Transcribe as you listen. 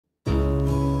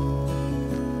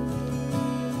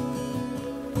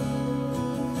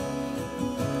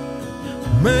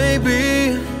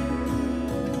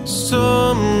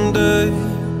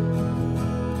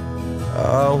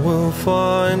will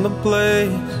find a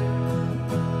place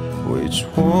which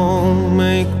won't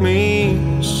make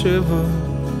me shiver.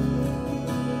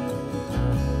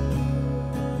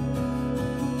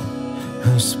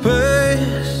 A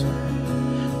space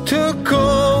to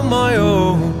call my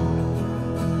own,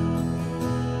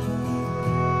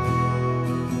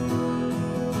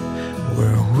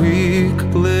 where we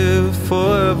could live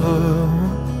forever.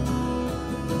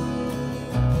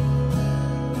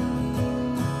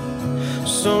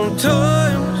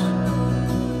 Sometimes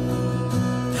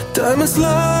time is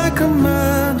like a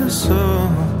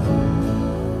medicine,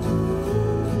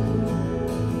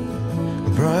 a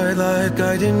bright light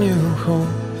guiding you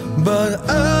home. But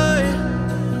I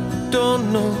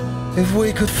don't know if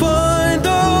we could find a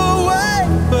way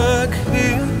back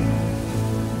here.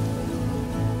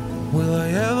 Will I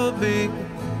ever be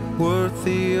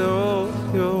worthy of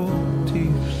your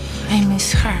tears? I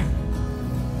miss her.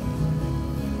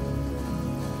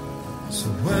 So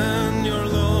when you're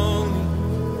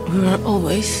lonely, We were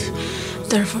always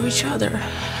there for each other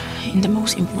in the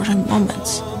most important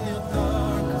moments.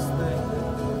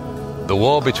 The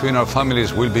war between our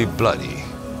families will be bloody,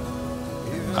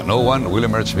 and no one will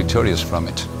emerge victorious from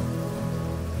it.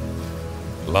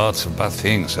 Lots of bad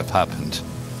things have happened,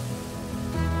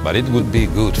 but it would be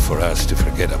good for us to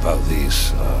forget about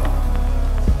this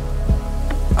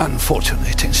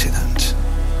unfortunate incident.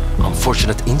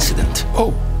 Unfortunate incident?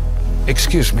 Oh,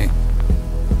 excuse me.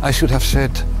 I should have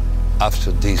said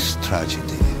after this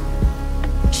tragedy.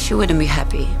 She wouldn't be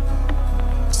happy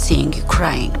seeing you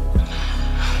crying.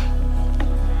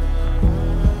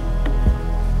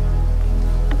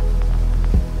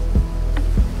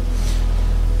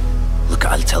 Look,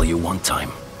 I'll tell you one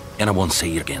time, and I won't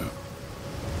say it again.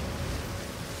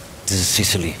 This is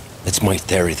Sicily. It's my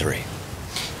territory.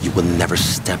 You will never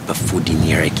step a foot in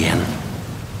here again.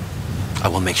 I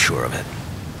will make sure of it.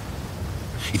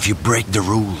 If you break the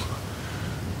rule,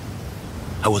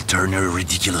 I will turn your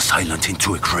ridiculous island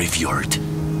into a graveyard.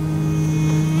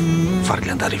 Farli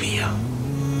andare via.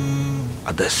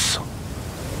 Adesso.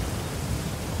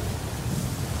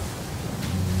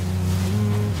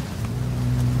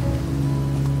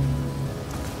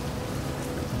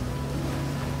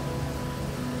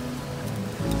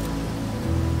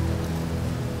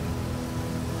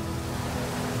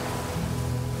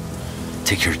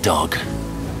 Take your dog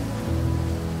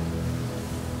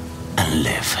and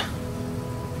live.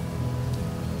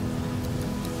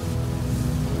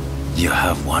 You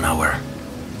have 1 hour.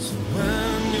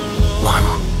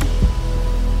 One.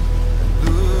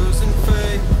 losing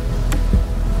faith,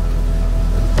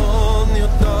 and on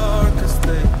your darkest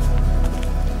days,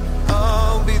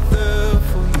 I'll be there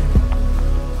for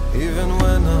you, even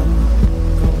when I'm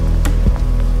gone.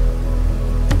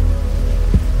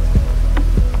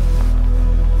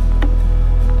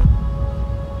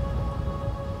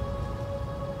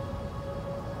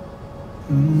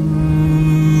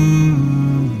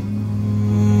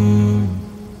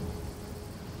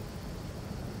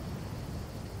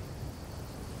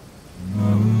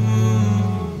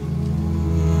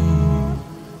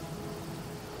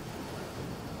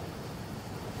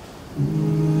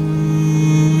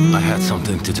 I had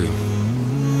something to do.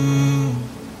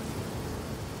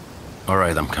 All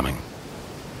right, I'm coming.